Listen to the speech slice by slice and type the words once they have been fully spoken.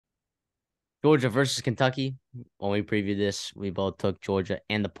Georgia versus Kentucky. When we previewed this, we both took Georgia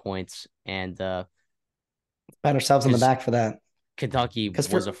and the points, and Pat ourselves on the because back for that. Kentucky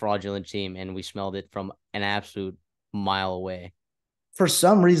Because was a fraudulent team, and we smelled it from an absolute mile away. for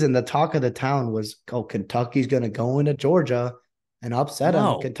some reason, the talk of the town was, oh, Kentucky's going to go into Georgia and upset them.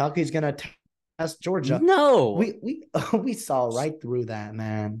 No, Kentucky's going to test Georgia. no. We saw right through that,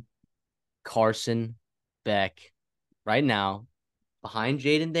 man. Carson Beck, right now, behind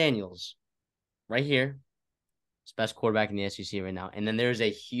Jaden Daniels, right here, his best quarterback in the SEC right now. And then there's a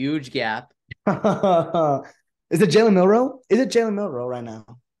huge gap, Is it Jalen Milroe? Is it Jalen Milroe right now?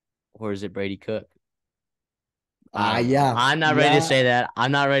 or is it Brady Cook? I don't know. Yeah, I'm not ready to yeah. say that.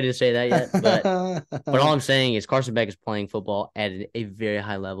 I'm not ready to say that yet. But all I'm saying is Carson Beck is playing football at a very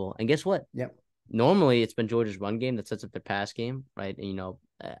high level. And guess what? Yep. Normally, it's been Georgia's run game that sets up their pass game, right? And,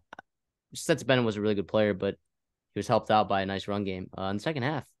 Stetson Bennett was a really good player, but he was helped out by a nice run game. In the second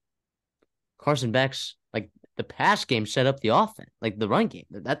half, Carson Beck's like the pass game set up the offense, like the run game.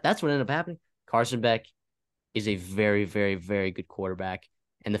 That's what ended up happening. Carson Beck is a very, very, very good quarterback.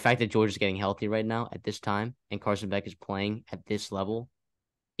 And the fact that Georgia's getting healthy right now at this time and Carson Beck is playing at this level,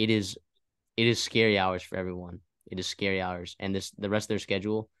 it is scary hours for everyone. It is scary hours. And the rest of their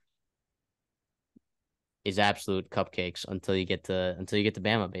schedule is absolute cupcakes until you get to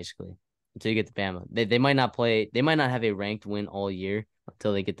Bama, basically. Until you get to Bama. They might not play, they might not have a ranked win all year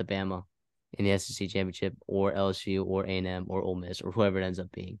until they get to Bama in the SEC championship or LSU or A&M or Ole Miss or whoever it ends up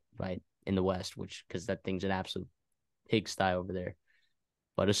being, right? In the West, which because that thing's an absolute pigsty over there.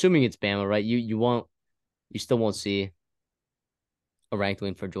 But assuming it's Bama, right? You still won't see a ranked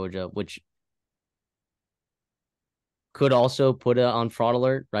win for Georgia, which could also put it on fraud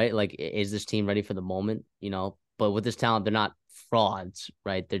alert, right? Like, is this team ready for the moment? But with this talent, they're not frauds,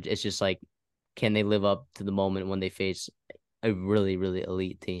 right? It's just like, can they live up to the moment when they face a really, really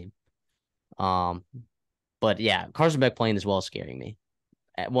elite team? Um, but yeah, Carson Beck playing this well is scaring me.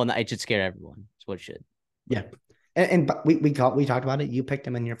 Well, it should scare everyone. It's what it should. Yeah. And we talked about it. You picked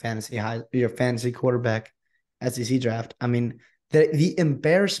him in your fantasy quarterback SEC draft. I mean, the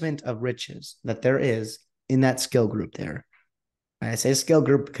embarrassment of riches that there is in that skill group there. I say skill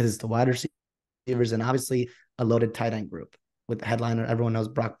group because it's the wide receivers and obviously a loaded tight end group with the headliner. Everyone knows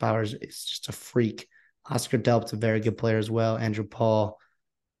Brock Powers is just a freak. Oscar Delp's a very good player as well. Andrew Paul,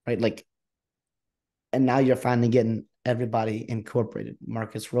 right? Like, and now you're finally getting everybody incorporated.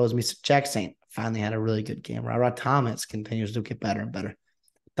 Marcus Rosemy, Jack Saint finally had a really good game. Rara Thomas continues to get better and better.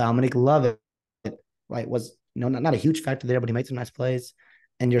 Dominic Lovett, right, was not a huge factor there, but he made some nice plays.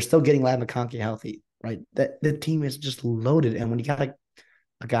 And you're still getting Lad McConkey healthy, right? The team is just loaded. And when you got like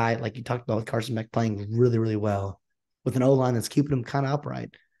a guy like you talked about with Carson Beck playing really, really well with an O line that's keeping them kind of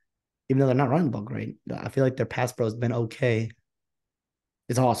upright, even though they're not running the ball great, I feel like their pass pro has been okay.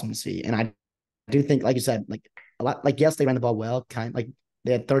 It's awesome to see. And I do think, like you said, like a lot, like yes, they ran the ball well, kind like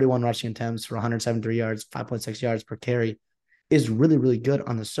they had 31 rushing attempts for 173 yards, 5.6 yards per carry, is really, really good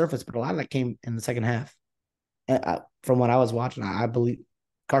on the surface. But a lot of that came in the second half. From what I was watching, I believe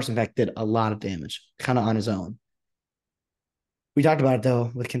Carson Beck did a lot of damage, kind of on his own. We talked about it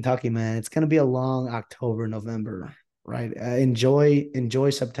though with Kentucky, man. It's going to be a long October, November, right? Enjoy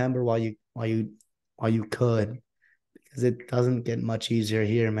September while you could, because it doesn't get much easier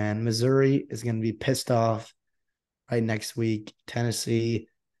here, man. Missouri is going to be pissed off right next week. Tennessee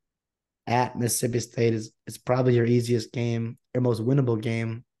at Mississippi State is probably your easiest game, your most winnable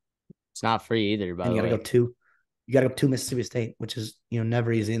game, It's not free either, by and the you got to way. go two. You got to go to Mississippi State, which is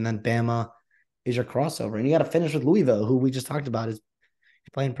never easy. And then Bama is your crossover, and you got to finish with Louisville, who we just talked about is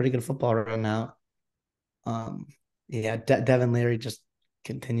playing pretty good football right now. Um, yeah, Devin Leary just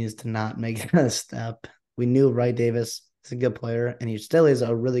continues to not make a step. We knew Wright Davis is a good player, and he still is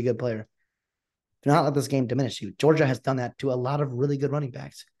a really good player. Do not let this game diminish you. Georgia has done that to a lot of really good running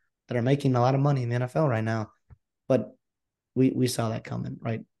backs that are making a lot of money in the NFL right now. But we saw that coming,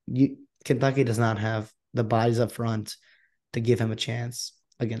 right? Kentucky does not have the bodies up front to give him a chance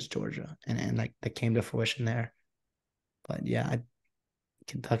against Georgia, and like that came to fruition there. But yeah,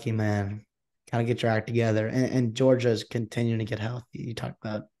 Kentucky, man, gotta get your act together. And Georgia's continuing to get healthy. You talk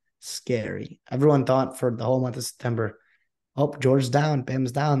about scary. Everyone thought for the whole month of September, oh, Georgia's down,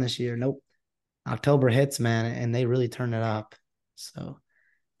 Bama's down this year. Nope. October hits, man, and they really turn it up. So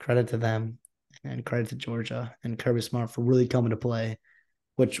credit to them and credit to Georgia and Kirby Smart for really coming to play,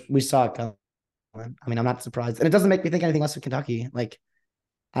 which we saw it coming. I mean, I'm not surprised. And it doesn't make me think anything less of Kentucky. Like,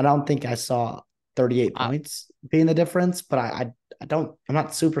 I don't think I saw 38 I, points being the difference, but I'm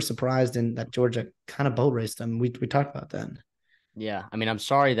not super surprised in that Georgia kind of boat raced them. We talked about that. yeah, I mean, I'm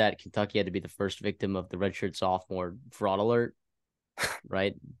sorry that Kentucky had to be the first victim of the redshirt sophomore fraud alert,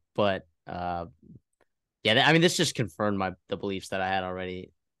 right? But Uh, yeah, I mean, this just confirmed the beliefs that I had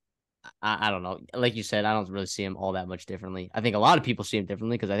already. I don't know. Like you said, I don't really see him all that much differently. I think a lot of people see him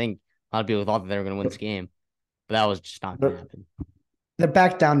differently because I think a lot of people thought that they were going to win this game, but that was just not going to They're, happen. they're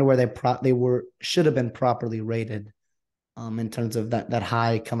back down to where they were should have been properly rated, in terms of that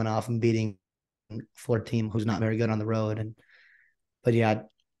high coming off and beating for a team who's not very good on the road. But yeah,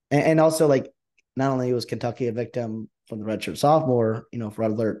 and also like not only was Kentucky a victim from the redshirt sophomore, for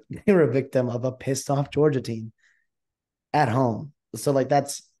Red Alert, they were a victim of a pissed off Georgia team at home. So like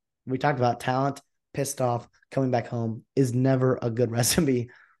we talked about talent, pissed off, coming back home is never a good recipe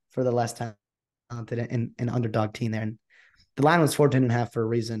for the less talented and underdog team there. And the line was 14.5 for a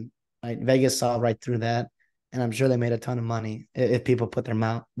reason. Right? Vegas saw right through that. And I'm sure they made a ton of money if people put their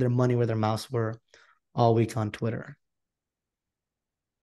money where their mouths were all week on Twitter.